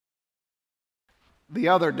The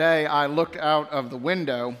other day, I looked out of the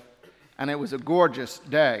window, and it was a gorgeous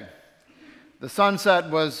day. The sunset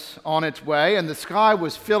was on its way, and the sky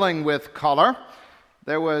was filling with color.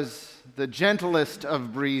 There was the gentlest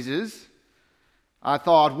of breezes. I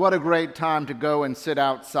thought, what a great time to go and sit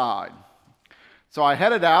outside. So I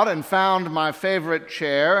headed out and found my favorite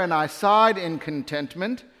chair, and I sighed in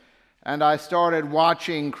contentment, and I started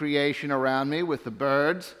watching creation around me with the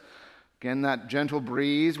birds. Again, that gentle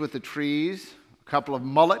breeze with the trees, a couple of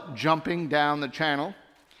mullet jumping down the channel.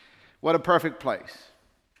 What a perfect place.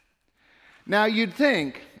 Now, you'd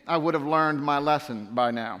think I would have learned my lesson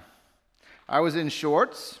by now. I was in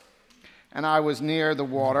shorts, and I was near the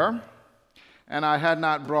water, and I had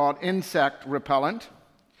not brought insect repellent.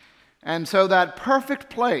 And so that perfect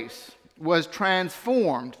place was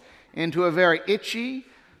transformed into a very itchy,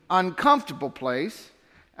 uncomfortable place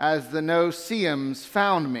as the no-see-ums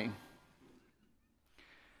found me.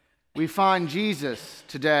 We find Jesus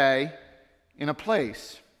today in a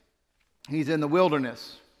place. He's in the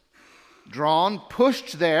wilderness. Drawn,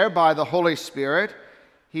 pushed there by the Holy Spirit,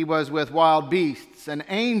 he was with wild beasts, and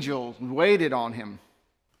angels waited on him.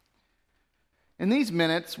 In these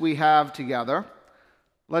minutes we have together,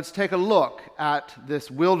 let's take a look at this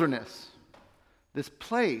wilderness, this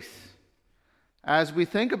place, as we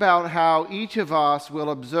think about how each of us will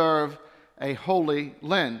observe a holy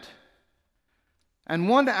Lent. And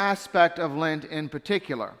one aspect of Lent in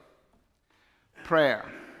particular, prayer.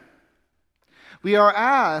 We are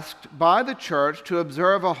asked by the church to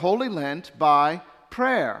observe a holy Lent by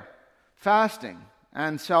prayer, fasting,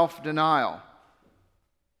 and self-denial.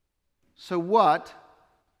 So what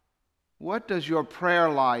does your prayer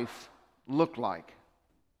life look like?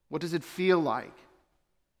 What does it feel like?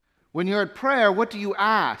 When you're at prayer, what do you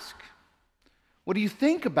ask? What do you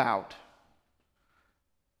think about?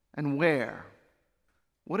 And where?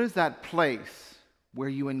 What is that place where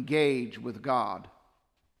you engage with God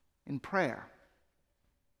in prayer?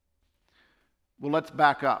 Well, let's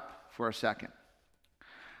back up for a second.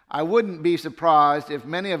 I wouldn't be surprised if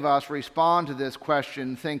many of us respond to this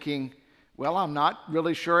question thinking, well, I'm not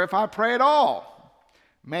really sure if I pray at all.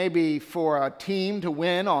 Maybe for a team to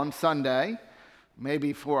win on Sunday,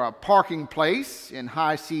 maybe for a parking place in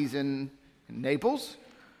high season in Naples.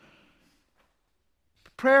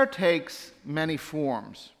 Prayer takes many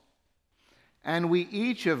forms, and we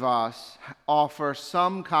each of us offer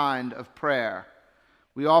some kind of prayer.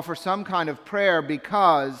 We offer some kind of prayer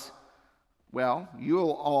because, well, you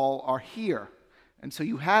all are here, and so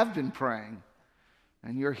you have been praying.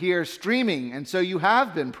 And you're here streaming, and so you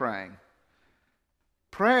have been praying.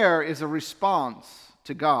 Prayer is a response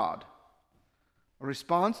to God. A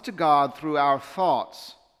response to God through our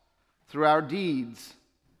thoughts, through our deeds,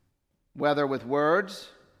 whether with words,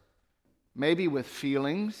 maybe with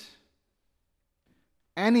feelings.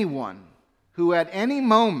 Anyone who at any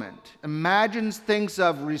moment imagines, thinks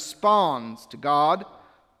of, responds to God,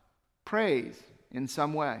 prays in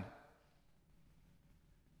some way.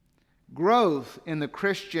 Growth in the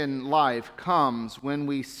Christian life comes when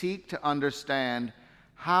we seek to understand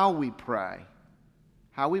how we pray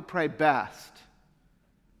best,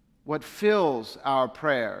 what fills our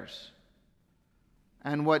prayers,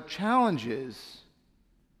 and what challenges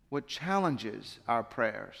our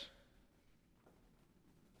prayers.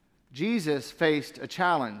 Jesus faced a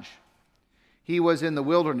challenge. He was in the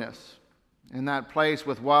wilderness, in that place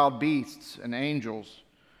with wild beasts and angels,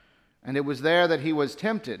 and it was there that he was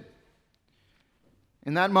tempted.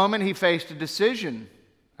 In that moment, he faced a decision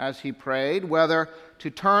as he prayed, whether to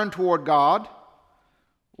turn toward God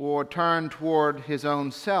or turn toward his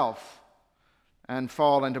own self and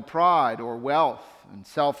fall into pride or wealth and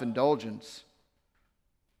self-indulgence.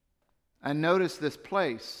 And notice this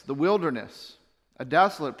place, the wilderness, a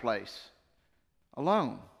desolate place,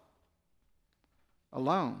 alone.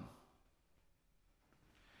 Alone.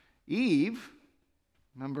 Eve,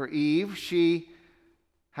 remember Eve, she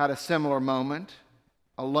had a similar moment.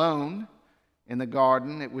 Alone in the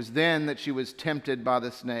garden. It was then that she was tempted by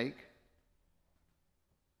the snake.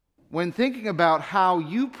 When thinking about how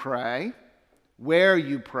you pray, where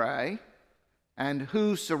you pray, and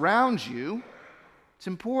who surrounds you, it's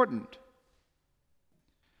important.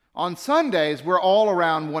 On Sundays, we're all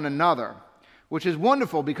around one another, which is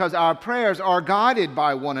wonderful because our prayers are guided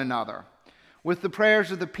by one another, with the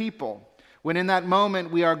prayers of the people. When in that moment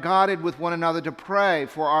we are guided with one another to pray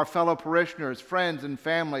for our fellow parishioners, friends, and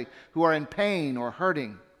family who are in pain or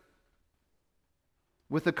hurting.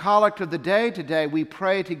 With the collect of the day today, we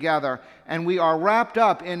pray together, and we are wrapped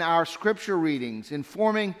up in our scripture readings,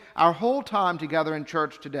 informing our whole time together in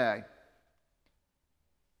church today.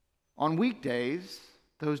 On weekdays,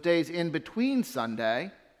 those days in between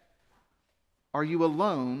Sunday, are you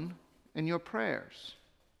alone in your prayers?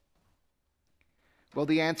 Well,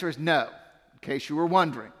 the answer is no, in case you were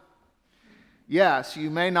wondering. Yes, you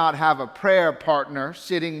may not have a prayer partner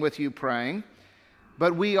sitting with you praying,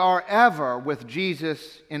 but we are ever with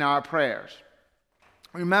Jesus in our prayers.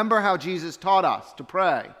 Remember how Jesus taught us to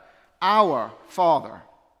pray, Our Father,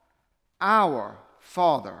 our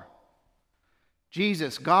Father.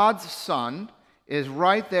 Jesus, God's Son, is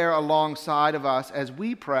right there alongside of us as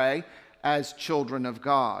we pray as children of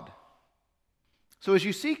God. So as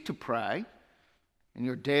you seek to pray in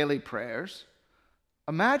your daily prayers,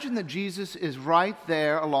 imagine that Jesus is right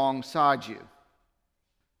there alongside you.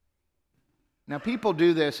 Now, people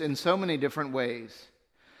do this in so many different ways.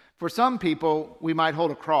 For some people, we might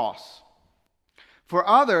hold a cross. For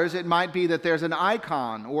others, it might be that there's an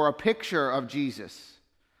icon or a picture of Jesus,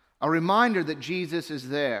 a reminder that Jesus is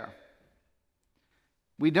there.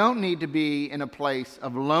 We don't need to be in a place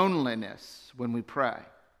of loneliness when we pray.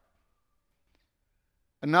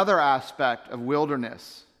 Another aspect of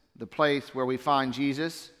wilderness, the place where we find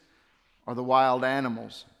Jesus, are the wild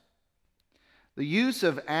animals. The use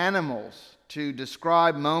of animals to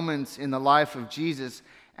describe moments in the life of Jesus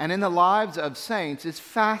and in the lives of saints is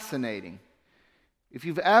fascinating. If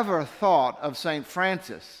you've ever thought of St.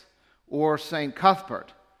 Francis or St.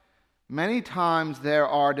 Cuthbert, many times there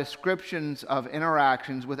are descriptions of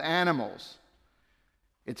interactions with animals.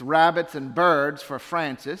 It's rabbits and birds for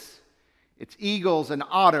Francis. It's eagles and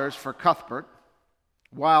otters for Cuthbert,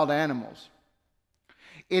 wild animals.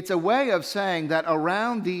 It's a way of saying that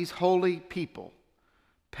around these holy people,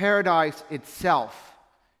 paradise itself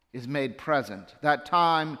is made present. That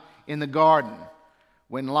time in the garden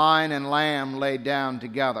when lion and lamb laid down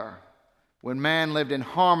together, when man lived in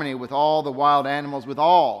harmony with all the wild animals, with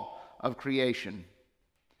all of creation.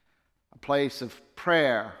 A place of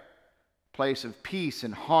prayer, a place of peace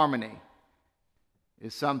and harmony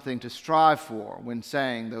is something to strive for when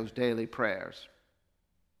saying those daily prayers.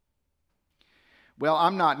 Well,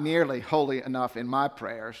 I'm not nearly holy enough in my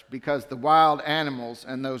prayers because the wild animals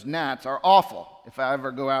and those gnats are awful if I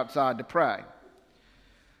ever go outside to pray.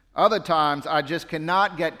 Other times, I just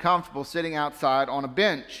cannot get comfortable sitting outside on a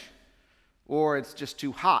bench, or it's just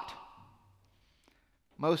too hot.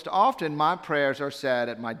 Most often, my prayers are said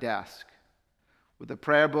at my desk, with a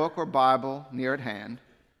prayer book or Bible near at hand.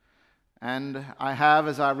 And I have,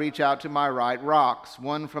 as I reach out to my right, rocks,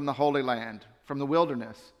 one from the Holy Land, from the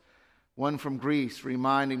wilderness, one from Greece,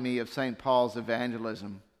 reminding me of St. Paul's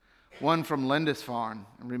evangelism, one from Lindisfarne,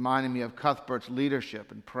 reminding me of Cuthbert's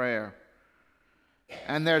leadership and prayer.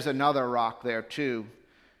 And there's another rock there, too.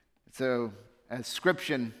 It's a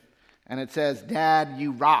inscription, and it says, "Dad,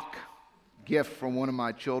 you rock," gift from one of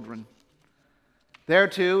my children. There,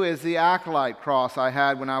 too, is the acolyte cross I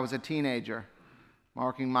had when I was a teenager,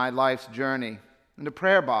 marking my life's journey, and a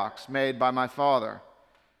prayer box made by my father.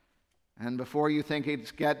 And before you think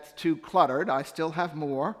it gets too cluttered, I still have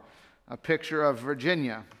more, a picture of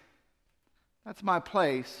Virginia. That's my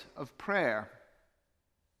place of prayer.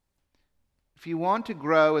 If you want to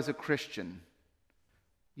grow as a Christian,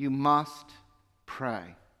 you must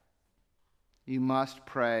pray. You must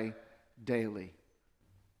pray daily.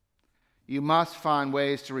 You must find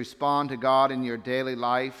ways to respond to God in your daily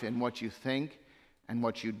life, in what you think and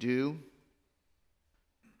what you do.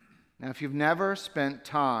 Now, if you've never spent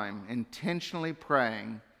time intentionally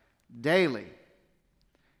praying daily,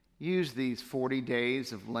 use these 40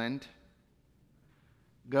 days of Lent.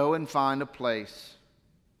 Go and find a place.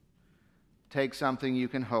 Take something you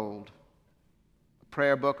can hold. A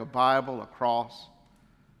prayer book, a Bible, a cross.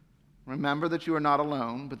 Remember that you are not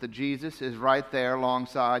alone, but that Jesus is right there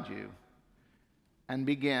alongside you. And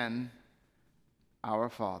begin, Our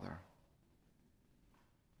Father.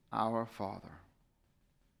 Our Father.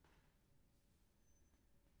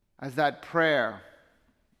 As that prayer,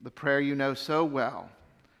 the prayer you know so well,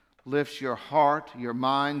 lifts your heart, your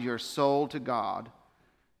mind, your soul to God,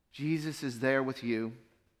 Jesus is there with you.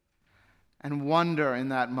 And wonder in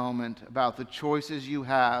that moment about the choices you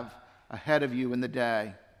have ahead of you in the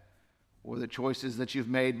day, or the choices that you've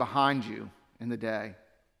made behind you in the day.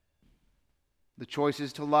 The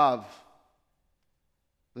choices to love,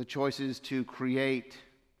 the choices to create,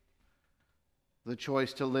 the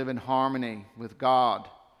choice to live in harmony with God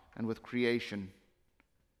and with creation.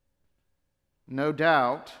 No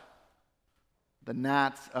doubt, the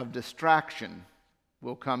gnats of distraction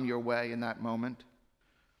will come your way in that moment.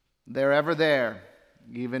 They're ever there,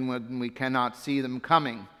 even when we cannot see them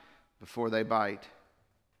coming before they bite.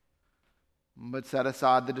 But set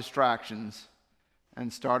aside the distractions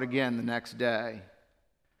and start again the next day.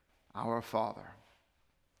 Our Father.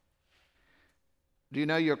 Do you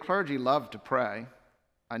know your clergy love to pray?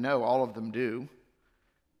 I know all of them do.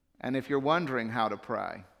 And if you're wondering how to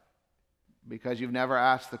pray, because you've never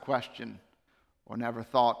asked the question or never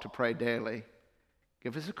thought to pray daily,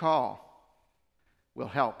 give us a call. We'll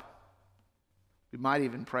help. We might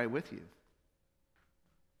even pray with you.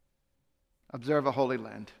 Observe a Holy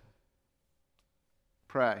Lent.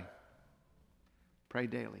 Pray. Pray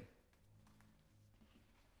daily.